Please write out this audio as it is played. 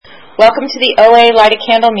Welcome to the OA Light a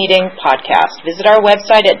Candle Meeting podcast. Visit our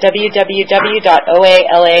website at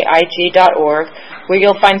www.oalaig.org, where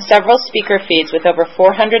you'll find several speaker feeds with over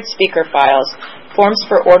 400 speaker files, forms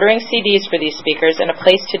for ordering CDs for these speakers, and a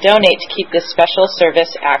place to donate to keep this special service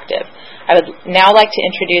active. I would now like to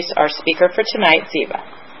introduce our speaker for tonight, Ziva.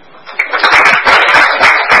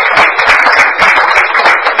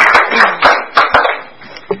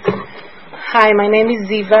 Hi, my name is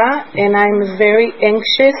Ziva, and I'm a very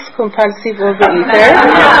anxious, compulsive overeater.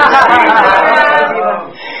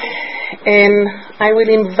 And I will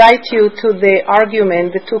invite you to the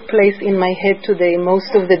argument that took place in my head today,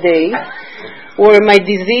 most of the day, where my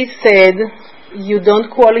disease said, you don't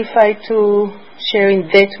qualify to share in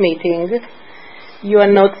that meeting. You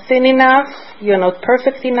are not thin enough, you are not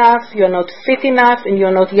perfect enough, you are not fit enough, and you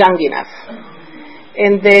are not young enough.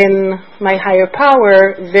 And then my higher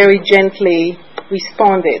power very gently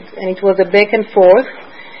responded. And it was a back and forth.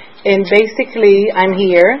 And basically, I'm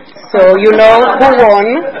here. So you know who won.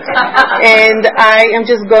 And I am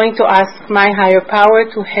just going to ask my higher power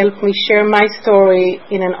to help me share my story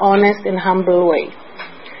in an honest and humble way.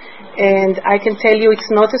 And I can tell you it's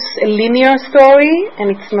not a linear story,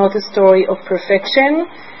 and it's not a story of perfection.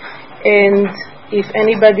 And if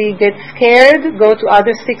anybody gets scared, go to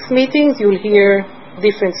other 6 meetings, you'll hear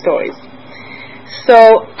different stories.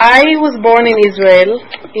 So I was born in Israel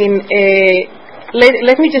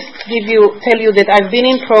let me just tell you that I've been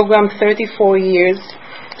in program 34 years,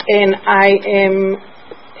 and I am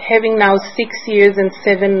having now 6 years and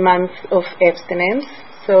 7 months of abstinence,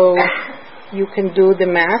 so you can do the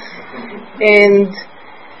math. And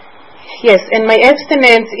yes, and my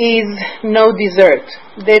abstinence is no dessert.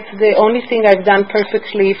 That's the only thing I've done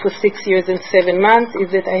perfectly for 6 years and 7 months,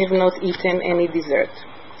 is that I have not eaten any dessert.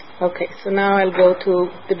 Okay, so now I'll go to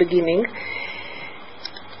the beginning.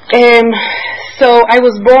 So I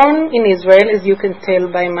was born in Israel, as you can tell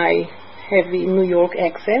by my heavy New York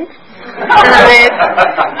accent.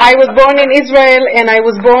 I was born in Israel, and I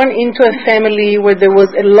was born into a family where there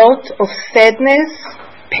was a lot of sadness,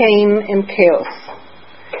 pain, and chaos.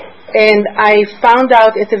 And I found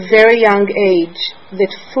out at a very young age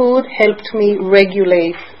that food helped me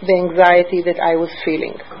regulate the anxiety that I was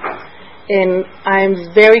feeling. And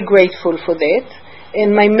I'm very grateful for that.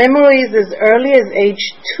 And my memories as early as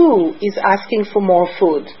age 2 is asking for more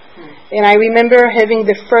food. And I remember having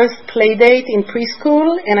the first play date in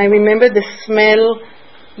preschool, and I remember the smell,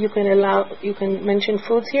 you can mention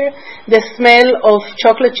foods here, the smell of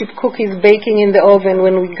chocolate chip cookies baking in the oven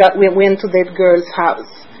when we went to that girl's house.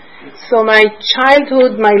 So my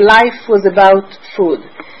childhood, my life was about food.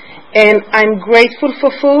 And I'm grateful for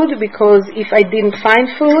food, because if I didn't find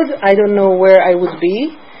food, I don't know where I would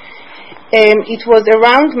be. And it was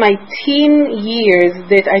around my teen years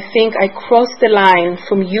that I think I crossed the line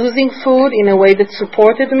from using food in a way that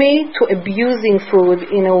supported me to abusing food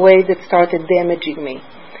in a way that started damaging me.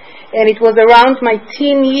 And it was around my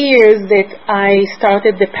teen years that I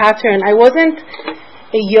started the pattern. I wasn't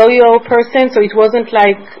a yo-yo person, so it wasn't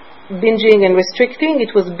like binging and restricting.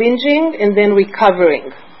 It was binging and then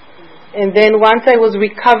recovering. And then once I was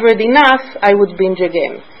recovered enough, I would binge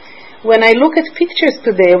again. When I look at pictures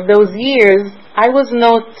today of those years, I was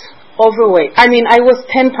not overweight. I mean, I was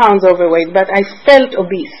 10 pounds overweight, but I felt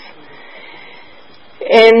obese.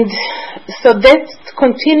 And so that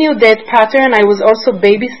continued that pattern. I was also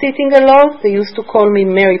babysitting a lot. They used to call me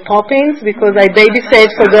Mary Poppins, because I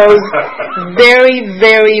babysat for those very,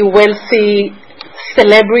 very wealthy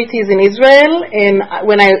celebrities in Israel. And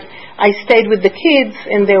when I stayed with the kids,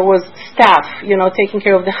 and there was staff, taking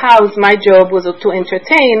care of the house, my job was to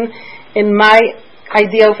entertain. And my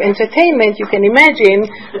idea of entertainment, you can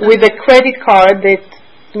imagine, with a credit card that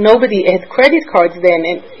nobody had credit cards then,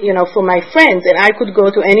 and for my friends, and I could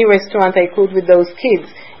go to any restaurant I could with those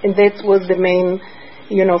kids, and that was the main,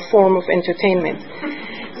 form of entertainment.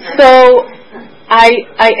 So I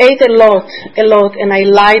ate a lot, and I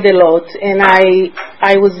lied a lot, and I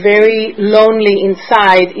was very lonely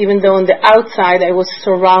inside, even though on the outside I was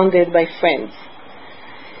surrounded by friends.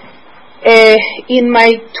 In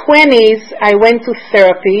my 20s, I went to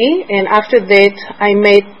therapy, and after that, I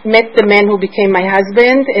met the man who became my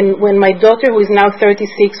husband. And when my daughter, who is now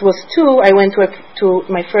 36, was 2, I went to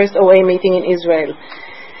my first OA meeting in Israel.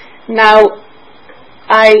 Now,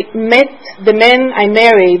 I met the man I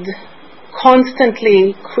married,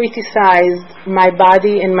 constantly criticized my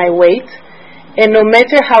body and my weight, and no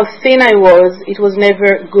matter how thin I was, it was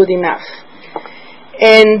never good enough.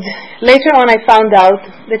 And later on I found out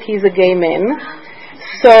that he's a gay man,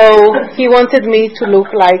 so he wanted me to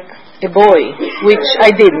look like a boy, which I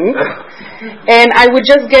didn't. And I would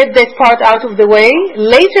just get that part out of the way.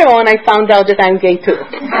 Later on, I found out that I'm gay too.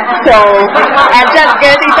 So I'll just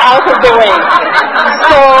get it out of the way.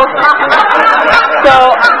 So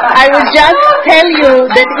I would just tell you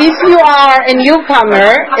that if you are a newcomer,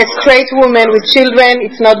 a straight woman with children,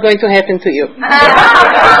 it's not going to happen to you.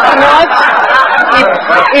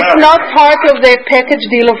 It's not part of the package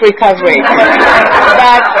deal of recovery.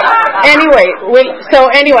 But anyway,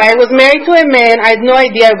 I was married to a man. I had no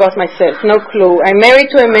idea about myself, no clue. I'm married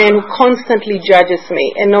to a man who constantly judges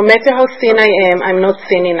me, and no matter how thin I am, I'm not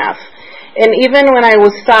thin enough. And even when I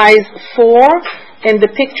was size 4, and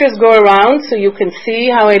the pictures go around so you can see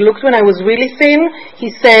how I looked when I was really thin,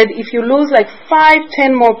 he said, if you lose like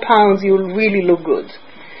 5-10 more pounds, you'll really look good.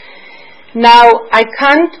 Now, I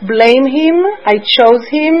can't blame him. I chose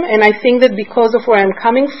him, and I think that because of where I'm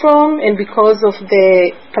coming from and because of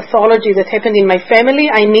the pathology that happened in my family,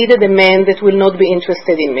 I needed a man that will not be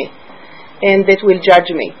interested in me and that will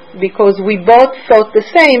judge me, because we both thought the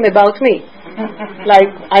same about me. Like,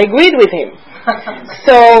 I agreed with him.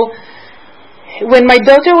 So, when my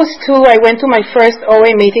daughter was 2, I went to my first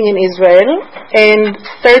OA meeting in Israel, and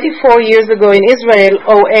 34 years ago in Israel,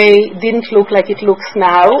 OA didn't look like it looks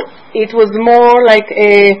now. It was more like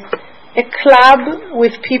a club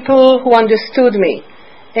with people who understood me.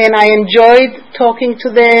 And I enjoyed talking to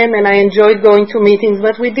them, and I enjoyed going to meetings,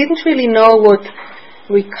 but we didn't really know what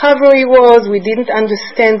recovery was. We didn't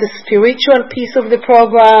understand the spiritual piece of the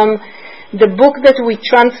program. The book that we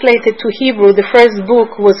translated to Hebrew, the first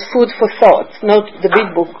book, was Food for Thought. Not the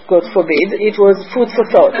big book, God forbid. It was Food for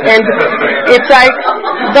Thought. And it's like,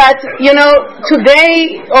 but,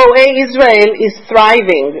 today OA Israel is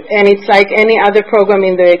thriving, and it's like any other program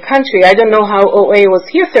in the country. I don't know how OA was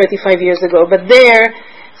here 35 years ago, but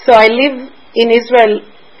so I live in Israel.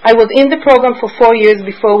 I was in the program for 4 years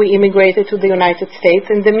before we immigrated to the United States,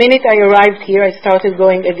 and the minute I arrived here, I started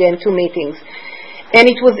going again to meetings. And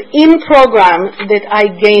it was in program that I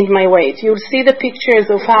gained my weight. You'll see the pictures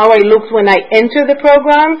of how I looked when I entered the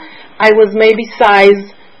program. I was maybe size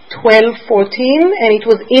 12, 14, and it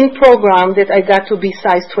was in program that I got to be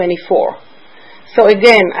size 24. So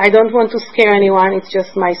again, I don't want to scare anyone, it's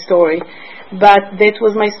just my story. But that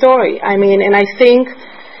was my story. I mean, and I think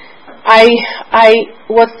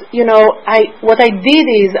what I did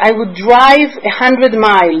is I would drive 100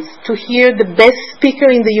 miles to hear the best speaker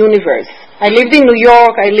in the universe. I lived in New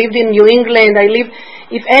York, I lived in New England,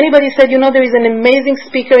 if anybody said, there is an amazing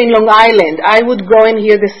speaker in Long Island, I would go and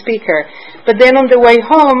hear the speaker. But then on the way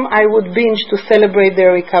home, I would binge to celebrate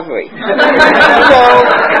their recovery. So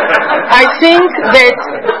I think that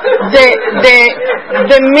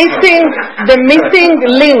the missing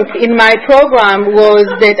link in my program was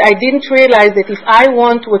that I didn't realize that if I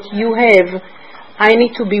want what you have, I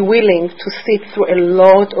need to be willing to sit through a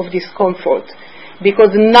lot of discomfort.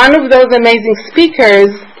 Because none of those amazing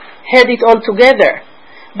speakers had it all together.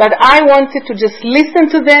 But I wanted to just listen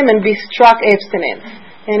to them and be struck abstinence.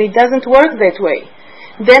 And it doesn't work that way.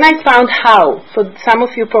 Then I found how. For some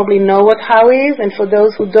of you probably know what how is, and for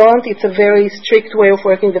those who don't, it's a very strict way of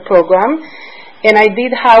working the program. And I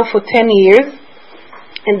did how for 10 years.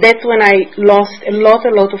 And that's when I lost a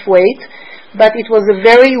lot of weight. But it was a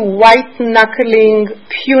very white-knuckling,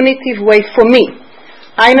 punitive way for me.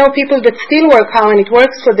 I know people that still work how and it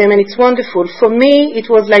works for them and it's wonderful. For me, it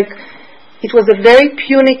was a very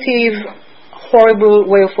punitive, horrible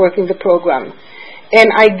way of working the program.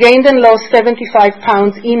 And I gained and lost 75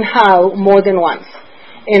 pounds in how more than once.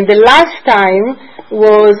 And the last time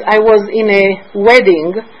I was in a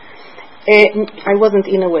wedding. I wasn't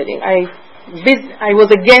in a wedding. I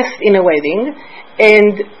was a guest in a wedding.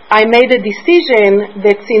 And I made a decision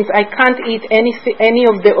that since I can't eat any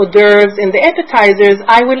of the hors d'oeuvres and the appetizers,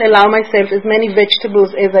 I will allow myself as many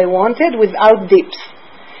vegetables as I wanted without dips.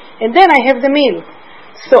 And then I have the meal.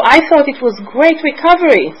 So I thought it was great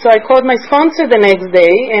recovery. So I called my sponsor the next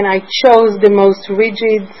day, and I chose the most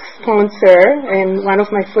rigid sponsor. And one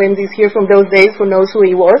of my friends is here from those days who knows who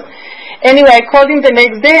he was. Anyway, I called him the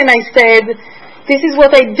next day, and I said, this is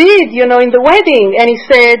what I did, in the wedding. And he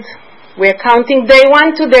said, we're counting day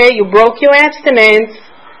 1 today. You broke your abstinence.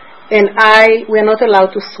 And we're not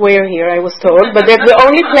allowed to swear here, I was told. But that's the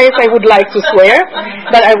only place I would like to swear.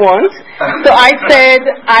 But I won't. So I said,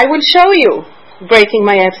 I will show you breaking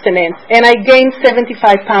my abstinence. And I gained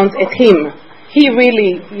 75 pounds at him. He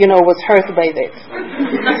really, was hurt by that.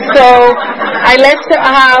 So I left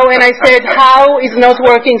how and I said, how is not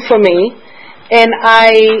working for me. And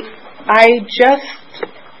I just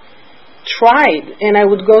tried, and I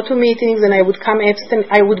would go to meetings and I would become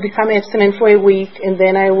abstinent for a week, and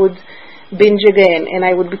then I would binge again, and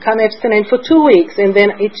I would become abstinent for 2 weeks, and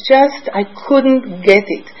then I couldn't get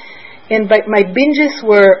it. And my binges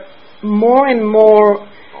were more and more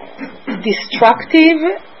destructive,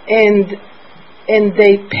 and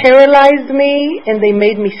they paralyzed me, and they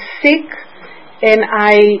made me sick, and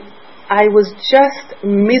I was just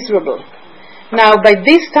miserable. Now, by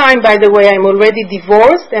this time, by the way, I'm already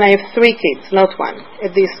divorced, and I have 3 kids, not 1,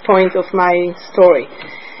 at this point of my story.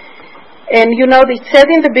 And it said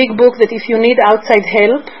in the big book that if you need outside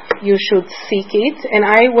help, you should seek it. And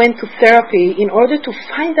I went to therapy in order to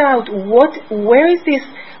find out where is this.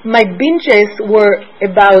 My binges were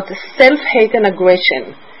about self-hate and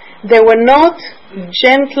aggression. They were not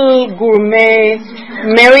gentle, gourmet,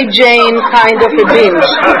 Mary Jane kind of a binge.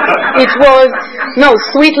 It was,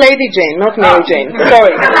 Sweet Lady Jane, not Mary Jane.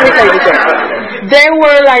 Sorry, Sweet Lady Jane. They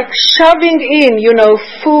were like shoving in,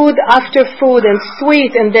 food after food, and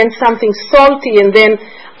sweet, and then something salty, and then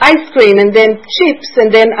ice cream, and then chips,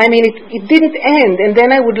 and then, it didn't end. And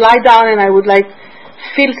then I would lie down and I would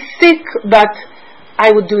feel sick, but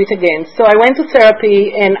I would do it again. So I went to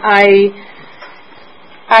therapy, and I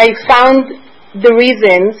found the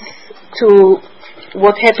reasons to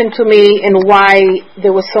what happened to me and why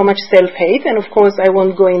there was so much self-hate. And of course, I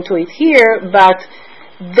won't go into it here, but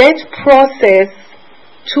that process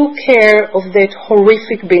took care of that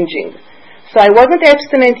horrific binging. So I wasn't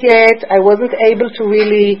abstinent yet. I wasn't able to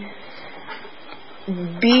really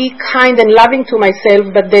be kind and loving to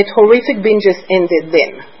myself, but that horrific binges ended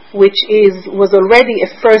then, which was already a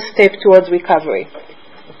first step towards recovery.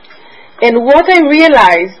 And what I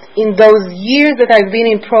realized in those years that I've been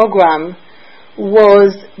in program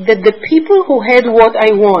was that the people who had what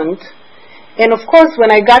I want, and of course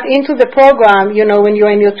when I got into the program, when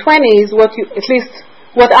you're in your 20s, at least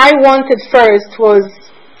what I wanted first was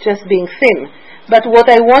just being thin. But what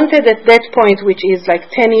I wanted at that point, which is 10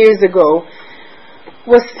 years ago,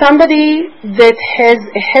 was somebody that has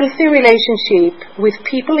a healthy relationship with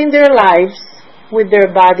people in their lives, with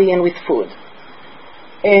their body, and with food.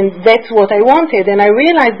 And that's what I wanted. And I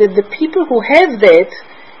realized that the people who have that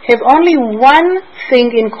have only one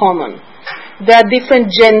thing in common. There are different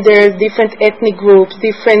genders, different ethnic groups,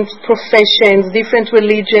 different professions, different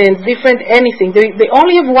religions, different anything. They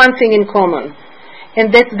only have one thing in common.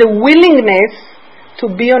 And that's the willingness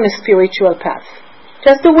to be on a spiritual path.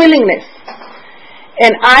 Just the willingness.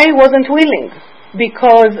 And I wasn't willing,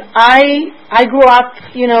 because I grew up,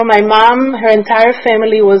 my mom, her entire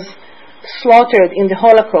family was slaughtered in the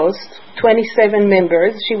Holocaust, 27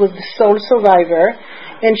 members. She was the sole survivor,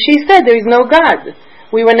 and she said there is no God.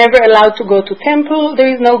 We were never allowed to go to temple.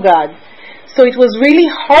 There is no God. So it was really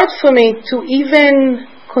hard for me to even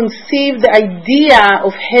conceive the idea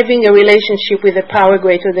of having a relationship with a power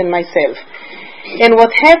greater than myself. And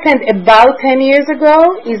what happened about 10 years ago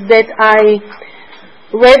is that I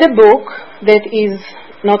read a book that is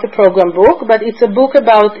not a program book, but it's a book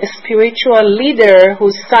about a spiritual leader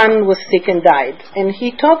whose son was sick and died. And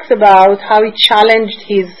he talks about how he challenged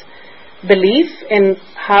his belief and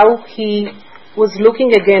how he was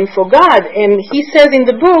looking again for God. And he says in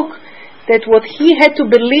the book that what he had to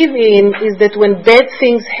believe in is that when bad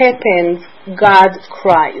things happen, God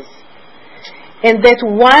cries. And that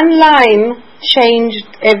one line changed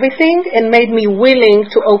everything and made me willing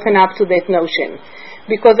to open up to that notion.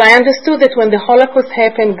 Because I understood that when the Holocaust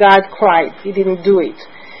happened, God cried. He didn't do it.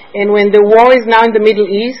 And when the war is now in the Middle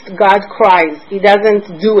East, God cries. He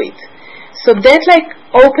doesn't do it. So that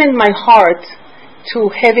opened my heart to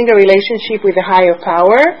having a relationship with a higher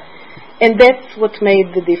power, and that's what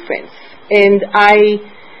made the difference. And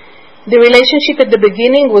the relationship at the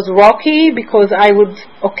beginning was rocky, because I would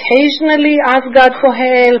occasionally ask God for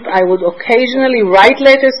help. I would occasionally write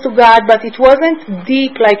letters to God, but it wasn't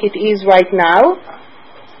deep like it is right now.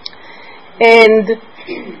 And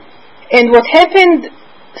what happened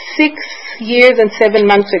 6 years and 7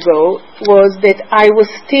 months ago was that I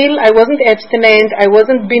wasn't abstinent, I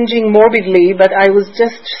wasn't binging morbidly, but I was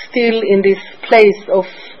just still in this place of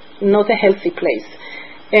not a healthy place.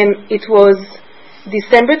 And it was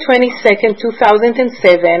December 22nd,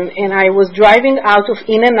 2007, and I was driving out of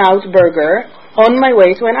In-N-Out Burger on my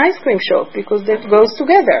way to an ice cream shop, because that goes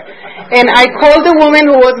together. And I called the woman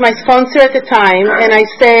who was my sponsor at the time, and I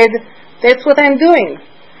said, that's what I'm doing.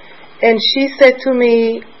 And she said to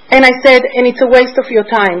me, and I said, and it's a waste of your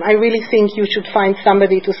time. I really think you should find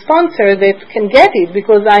somebody to sponsor that can get it,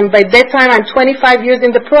 because by that time I'm 25 years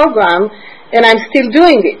in the program and I'm still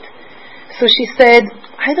doing it. So she said,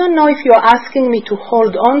 I don't know if you're asking me to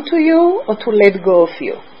hold on to you or to let go of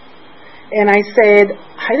you. And I said,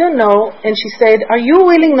 I don't know. And she said, are you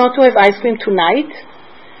willing not to have ice cream tonight?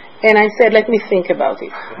 And I said, let me think about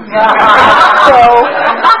it. So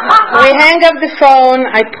we hang up the phone,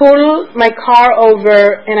 I pull my car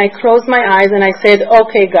over, and I close my eyes, and I said,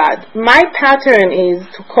 okay, God, my pattern is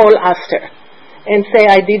to call after and say,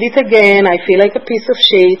 I did it again, I feel like a piece of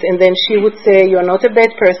shit, and then she would say, you're not a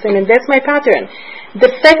bad person, and that's my pattern.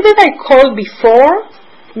 The fact that I called before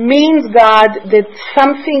means, God, that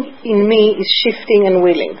something in me is shifting and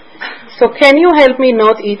willing. So can you help me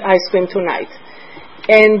not eat ice cream tonight?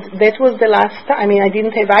 And that was the last time. I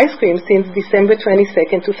didn't have ice cream since December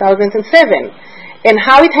 22nd, 2007. And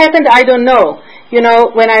how it happened, I don't know.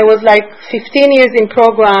 When I was like 15 years in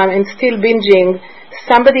program and still binging,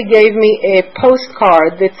 somebody gave me a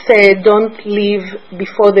postcard that said, don't leave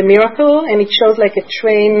before the miracle, and it shows like a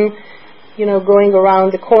train, going around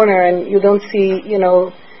the corner, and you don't see,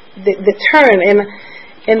 the turn, and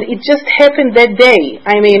it just happened that day.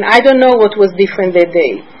 I don't know what was different that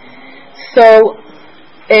day. So,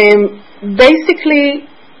 basically,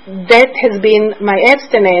 that has been my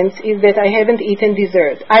abstinence, is that I haven't eaten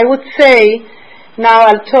dessert. I would say, now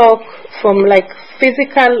I'll talk from like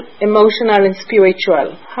physical, emotional, and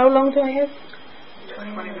spiritual. How long do I have?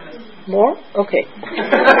 20 minutes. More? Okay.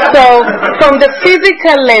 So, from the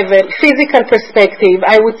physical perspective,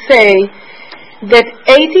 I would say that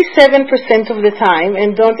 87% of the time,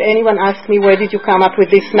 and don't anyone ask me where did you come up with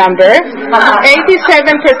this number,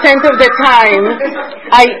 87% of the time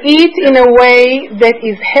I eat in a way that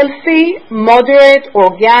is healthy, moderate,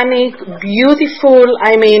 organic, beautiful,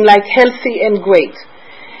 like healthy and great.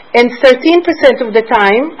 And 13% of the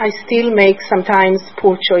time I still make sometimes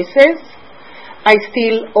poor choices. I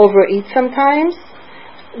still overeat sometimes.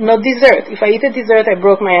 Not dessert. If I eat a dessert, I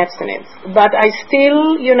broke my abstinence. But I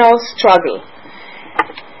still, struggle.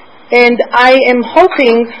 And I am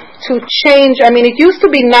hoping to change. It used to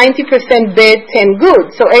be 90% bad, 10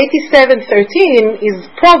 good. So 87-13 is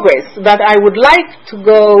progress. But I would like to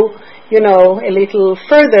go, a little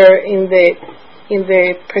further in the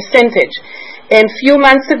percentage. And a few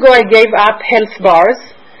months ago, I gave up health bars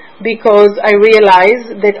because I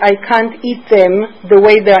realized that I can't eat them the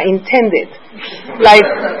way they are intended. Like,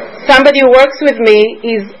 somebody who works with me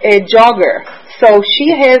is a jogger. So she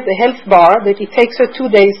has a health bar that it takes her 2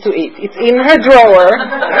 days to eat. It's in her drawer.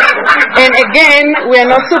 And again, we are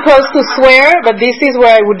not supposed to swear, but this is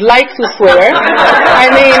where I would like to swear.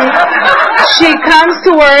 She comes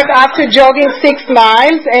to work after jogging 6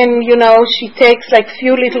 miles, and, she takes like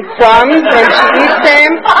few little crumbs and she eats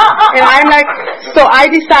them. And I'm like, so I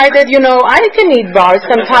decided, I can eat bars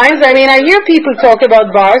sometimes. I hear people talk about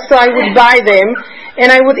bars, so I would buy them. And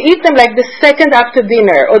I would eat them like the second after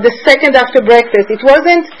dinner or the second after breakfast. It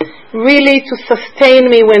wasn't really to sustain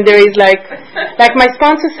me when there is like my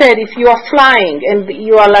sponsor said, if you are flying and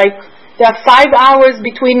you are there are 5 hours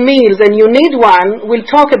between meals and you need one, we'll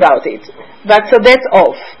talk about it. But so that's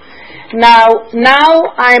off. Now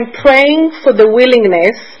I'm praying for the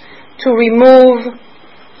willingness to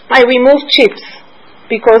I remove chips.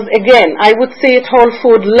 Because again, I would say it whole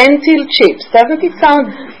food, lentil chips. Doesn't it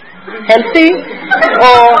sound healthy?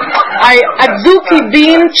 Or Adzuki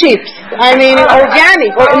bean chips.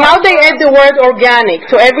 Organic. Or now they add the word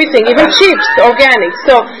organic to everything, even chips, organic.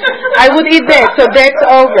 So I would eat that. So that's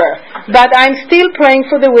over. But I'm still praying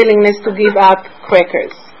for the willingness to give up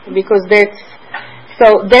crackers, because that's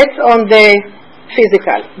on the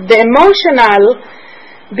physical. The emotional,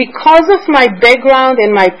 because of my background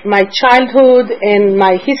and my childhood and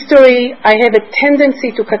my history, I have a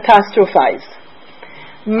tendency to catastrophize.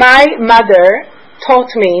 My mother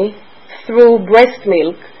taught me through breast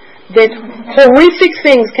milk that horrific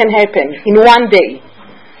things can happen in one day.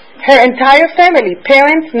 Her entire family,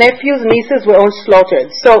 parents, nephews, nieces, were all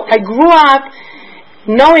slaughtered. So I grew up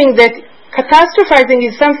knowing that catastrophizing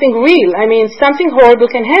is something real. Something horrible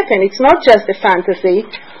can happen. It's not just a fantasy,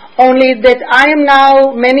 only that I am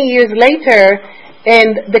now many years later,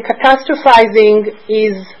 and the catastrophizing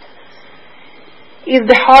is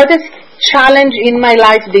the hardest challenge in my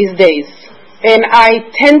life these days, and I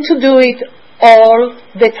tend to do it all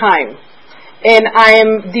the time, and I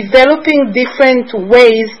am developing different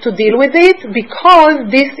ways to deal with it, because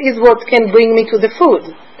this is what can bring me to the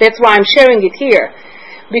food. That's why I'm sharing it here,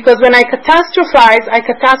 because when I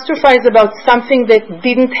catastrophize about something that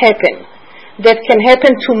didn't happen, that can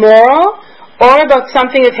happen tomorrow, or about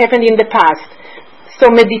something that happened in the past.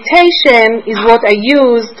 So meditation is what I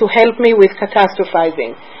use to help me with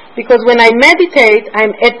catastrophizing. Because when I meditate,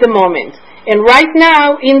 I'm at the moment. And right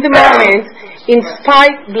now, in the moment, in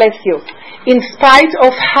spite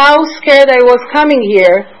of how scared I was coming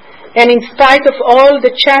here, and in spite of all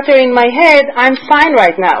the chatter in my head, I'm fine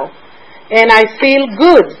right now. And I feel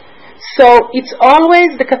good. So it's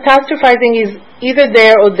always, the catastrophizing is either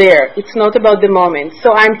there or there. It's not about the moment.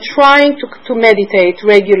 So I'm trying to meditate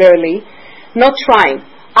regularly. Not trying.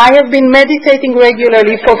 I have been meditating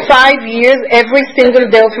regularly for 5 years, every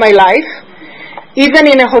single day of my life, even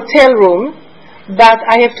in a hotel room, but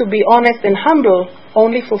I have to be honest and humble,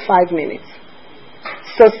 only for 5 minutes.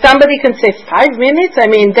 So somebody can say 5 minutes? I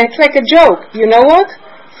mean, that's like a joke. You know what?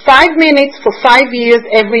 5 minutes for 5 years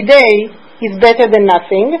every day is better than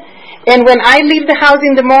nothing. And when I leave the house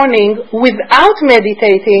in the morning without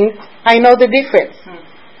meditating, I know the difference.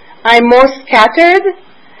 I'm more scattered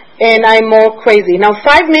and I'm more crazy. Now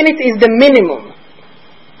 5 minutes is the minimum.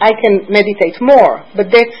 I can meditate more,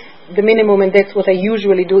 but that's the minimum and that's what I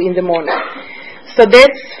usually do in the morning. So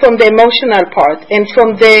that's from the emotional part. And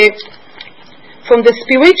from the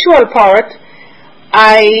spiritual part,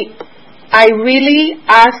 I really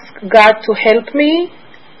ask God to help me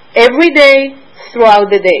every day throughout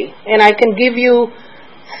the day. And I can give you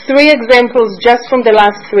 3 examples just from the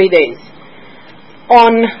last 3 days.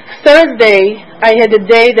 On Thursday, I had a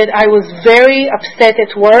day that I was very upset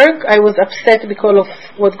at work. I was upset because of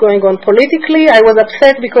what's going on politically. I was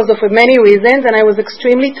upset because of many reasons, and I was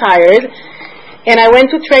extremely tired. And I went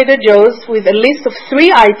to Trader Joe's with a list of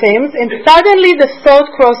 3 items, and suddenly the thought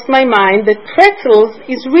crossed my mind that pretzels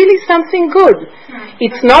is really something good.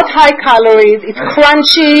 It's not high calories, it's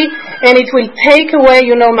crunchy, and it will take away,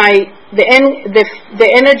 the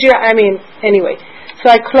energy. Anyway. So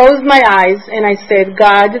I closed my eyes and I said,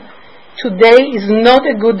 God, today is not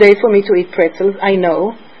a good day for me to eat pretzels, I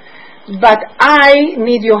know, but I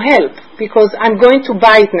need your help because I'm going to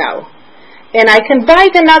buy it now. And I can buy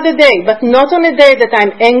it another day, but not on a day that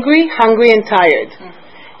I'm angry, hungry, and tired.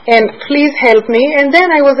 And please help me. And then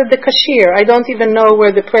I was at the cashier. I don't even know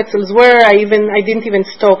where the pretzels were. I didn't even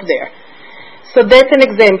stop there. So that's an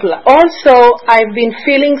example. Also, I've been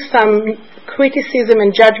feeling some criticism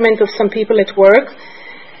and judgment of some people at work.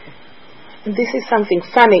 This is something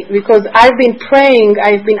funny because I've been praying,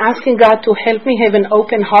 I've been asking God to help me have an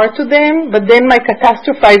open heart to them, but then my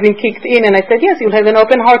catastrophizing kicked in and I said, yes, you'll have an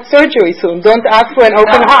open heart surgery soon. Don't ask for an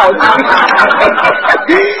open heart.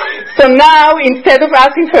 So now, instead of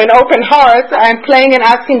asking for an open heart, I'm praying and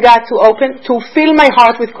asking God to fill my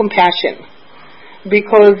heart with compassion.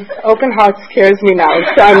 Because open heart scares me now,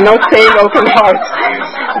 so I'm not saying open heart.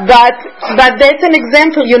 But that's an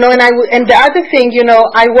example, and the other thing,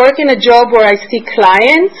 I work in a job where I see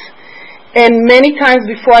clients, and many times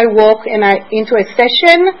before I walk into a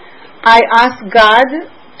session, I ask God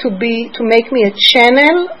to make me a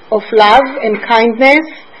channel of love and kindness,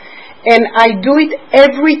 and I do it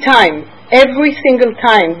every single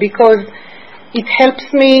time, because it helps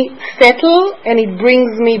me settle and it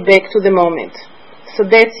brings me back to the moment. So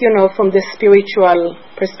that's, from the spiritual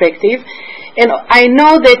perspective. And I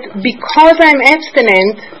know that because I'm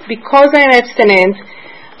abstinent,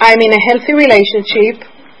 I'm in a healthy relationship.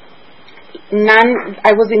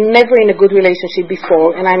 I was never in a good relationship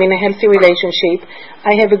before, and I'm in a healthy relationship.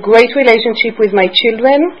 I have a great relationship with my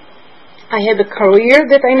children. I have a career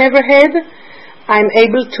that I never had. I'm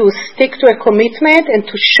able to stick to a commitment and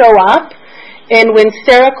to show up. And when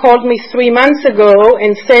Sarah called me 3 months ago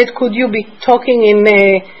and said, could you be talking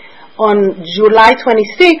on July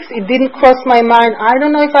 26th, it didn't cross my mind, I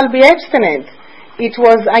don't know if I'll be abstinent. It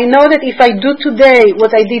was, I know that if I do today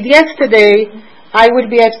what I did yesterday, I will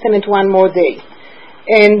be abstinent one more day.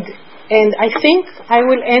 And I think I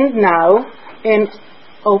will end now and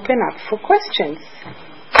open up for questions.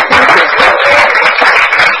 Thank you.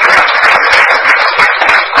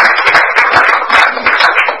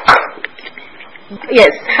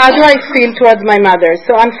 Yes, how do I feel towards my mother?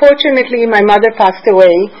 So unfortunately my mother passed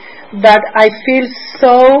away, but I feel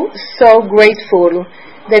so grateful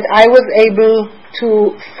that I was able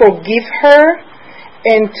to forgive her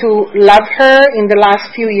and to love her in the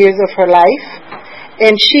last few years of her life.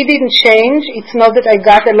 And she didn't change. It's not that I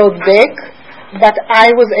got a lot back, but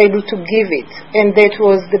I was able to give it. And that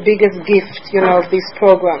was the biggest gift, of this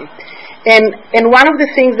program. And one of the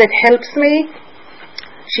things that helps me,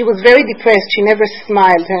 she was very depressed. She never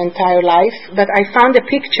smiled her entire life. But I found a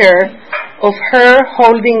picture of her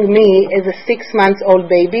holding me as a 6-month-old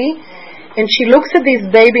baby. And she looks at this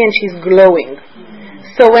baby and she's glowing.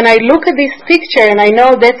 So when I look at this picture, and I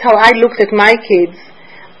know that's how I looked at my kids,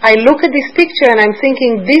 I look at this picture and I'm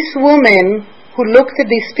thinking, this woman who looked at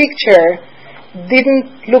this picture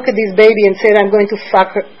didn't look at this baby and said, I'm going to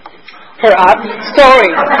fuck her up.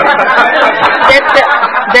 Sorry.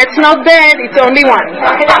 That's not bad. It's only one.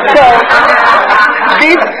 So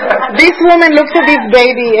this woman looked at this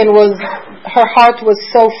baby and her heart was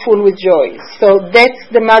so full with joy. So that's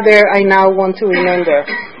the mother I now want to remember.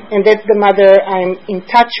 And that's the mother I'm in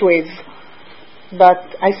touch with. But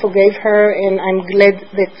I forgave her, and I'm glad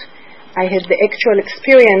that I had the actual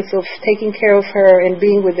experience of taking care of her and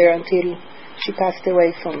being with her until she passed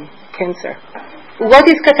away from cancer. What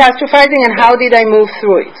is catastrophizing and how did I move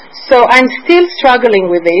through it? So I'm still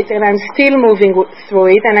struggling with it, and I'm still moving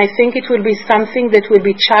through it, and I think it will be something that will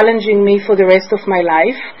be challenging me for the rest of my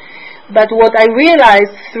life. But what I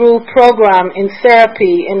realized through program and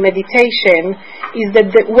therapy and meditation is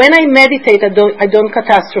that when I meditate, I don't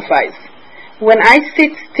catastrophize. When I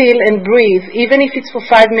sit still and breathe, even if it's for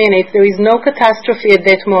 5 minutes, there is no catastrophe at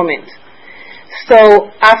that moment.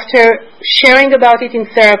 So after sharing about it in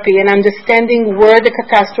therapy and understanding where the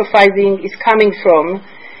catastrophizing is coming from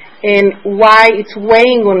and why it's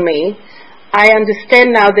weighing on me, I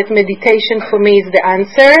understand now that meditation for me is the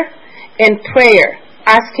answer, and prayer,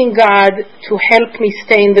 asking God to help me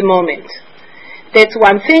stay in the moment. That's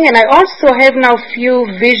one thing. And I also have now few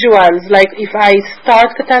visuals, like if I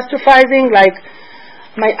start catastrophizing, like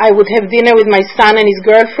I would have dinner with my son and his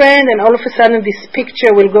girlfriend, and all of a sudden this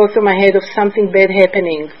picture will go through my head of something bad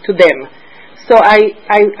happening to them. So I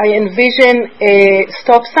envision a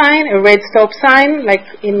stop sign, a red stop sign, like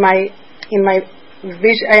in my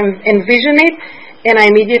vision. I envision it, and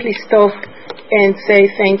I immediately stop and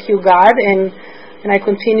say thank you, God, and I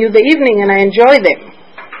continue the evening and I enjoy them.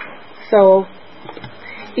 So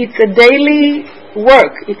it's a daily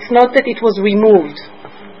work. It's not that it was removed.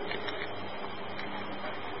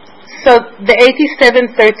 So the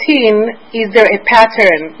 8713, is there a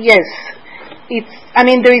pattern? Yes.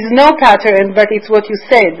 There is no pattern, but it's what you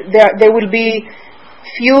said. There will be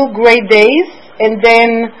few great days, and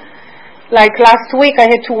then, like last week, I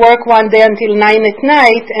had to work one day until 9 at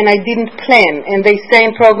night, and I didn't plan. And they say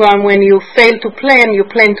in program, when you fail to plan, you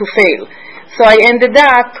plan to fail. So I ended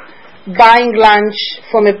up buying lunch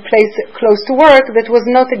from a place close to work that was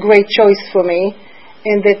not a great choice for me,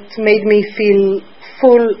 and that made me feel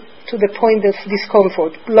full to the point of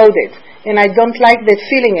discomfort, bloated. And I don't like that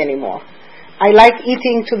feeling anymore. I like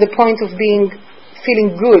eating to the point of feeling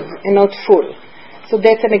good and not full. So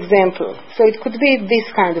that's an example. So it could be this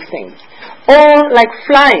kind of things. Or like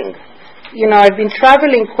flying. I've been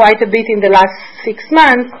traveling quite a bit in the last 6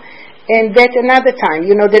 months, and that's another time,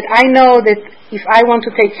 that I know that if I want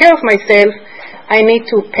to take care of myself, I need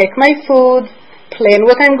to pack my food, plan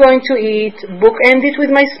what I'm going to eat, bookend it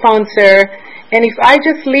with my sponsor, and if I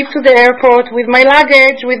just leave to the airport with my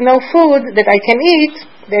luggage with no food that I can eat,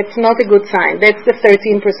 that's not a good sign. That's the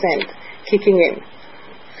 13% kicking in.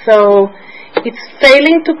 So it's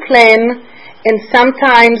failing to plan, and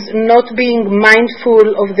sometimes not being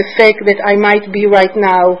mindful of the fact that I might be right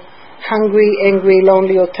now hungry, angry,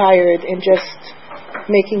 lonely, or tired, and just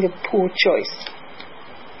making a poor choice.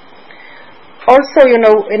 Also,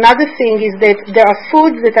 another thing is that there are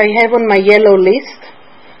foods that I have on my yellow list,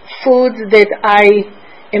 foods that I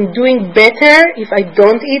am doing better if I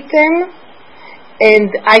don't eat them, and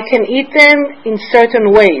I can eat them in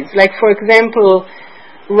certain ways. Like, for example,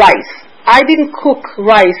 rice. I didn't cook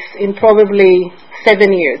rice in probably 7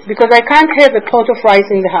 years because I can't have a pot of rice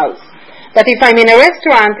in the house. But if I'm in a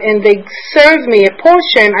restaurant and they serve me a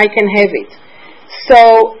portion, I can have it.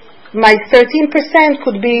 So my 13%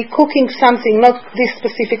 could be cooking something, not this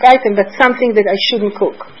specific item, but something that I shouldn't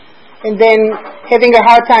cook, and then having a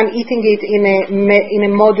hard time eating it in a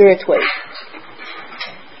moderate way.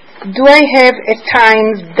 Do I have at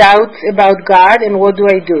times doubts about God, and what do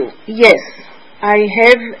I do? Yes, I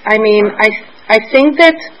have. I think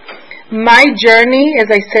that my journey,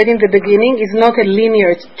 as I said in the beginning, is not a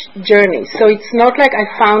linear journey. So it's not like I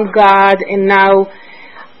found God and now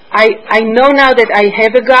I know now that I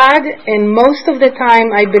have a God, and most of the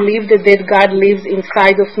time I believe that God lives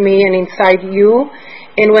inside of me and inside you.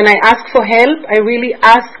 And when I ask for help, I really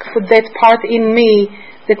ask for that part in me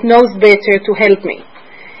that knows better to help me.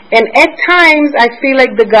 And at times I feel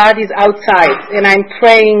like the God is outside and I'm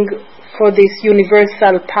praying for this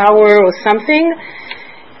universal power or something.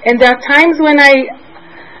 And there are times when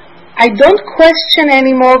I don't question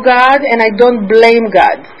anymore God, and I don't blame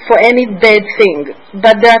God for any bad thing.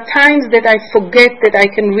 But there are times that I forget that I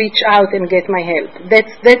can reach out and get my help.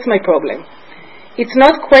 That's my problem. It's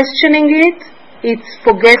not questioning it, it's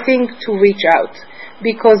forgetting to reach out.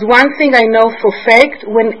 Because one thing I know for fact,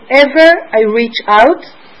 whenever I reach out,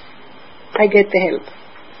 I get the help.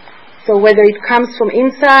 So whether it comes from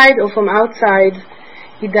inside or from outside,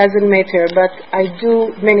 it doesn't matter, but I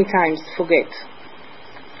do many times forget.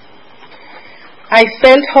 I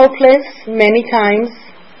felt hopeless many times,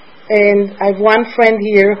 and I have one friend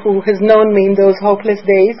here who has known me in those hopeless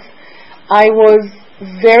days. I was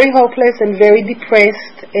very hopeless and very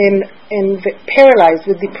depressed, and paralyzed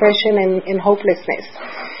with depression and hopelessness.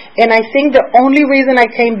 And I think the only reason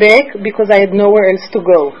I came back because I had nowhere else to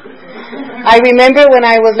go. I remember when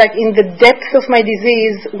I was like in the depths of my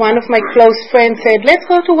disease, one of my close friends said, let's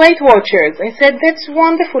go to Weight Watchers. I said, that's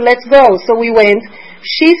wonderful, let's go. So we went.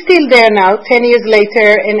 She's still there now, 10 years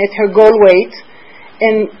later, and at her goal weight,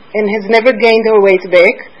 and has never gained her weight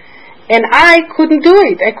back. And I couldn't do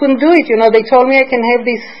it. You know, they told me I can have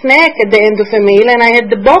this snack at the end of a meal, and I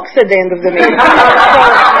had the box at the end of the meal.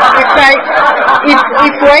 So it's like, if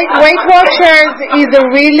Weight Watchers is a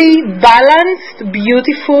really balanced,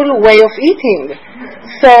 beautiful way of eating.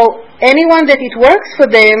 So anyone that it works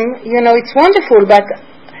for them, you know, it's wonderful. But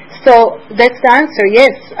so that's the answer.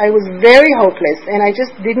 Yes, I was very hopeless, and I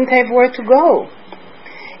just didn't have where to go.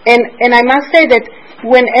 And I must say that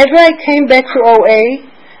whenever I came back to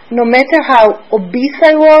OA, no matter how obese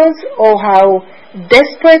I was, or how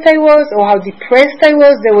desperate I was, or how depressed I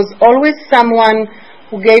was, there was always someone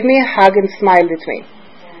who gave me a hug and smiled at me.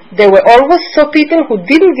 There were always some people who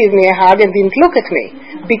didn't give me a hug and didn't look at me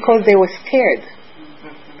because they were scared.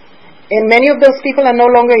 And many of those people are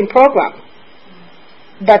no longer in program.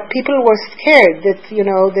 But people were scared that, you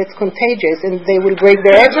know, that's contagious and they will break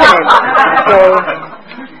their abdomen. So,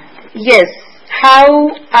 yes. How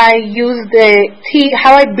I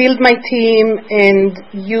build my team and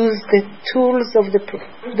use the tools of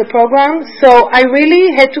the program. So I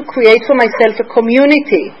really had to create for myself a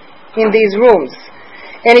community in these rooms.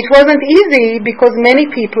 And it wasn't easy because many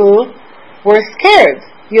people were scared.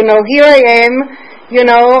 You know, here I am, you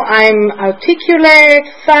know, I'm articulate,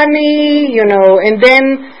 funny, you know, and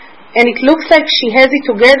it looks like she has it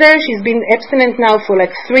together. She's been abstinent now for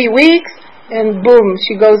like 3 weeks. And boom,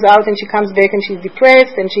 she goes out and she comes back and she's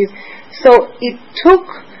depressed and so it took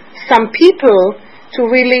some people to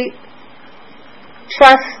really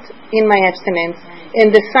trust in my abstinence.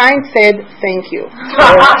 And the sign said, thank you.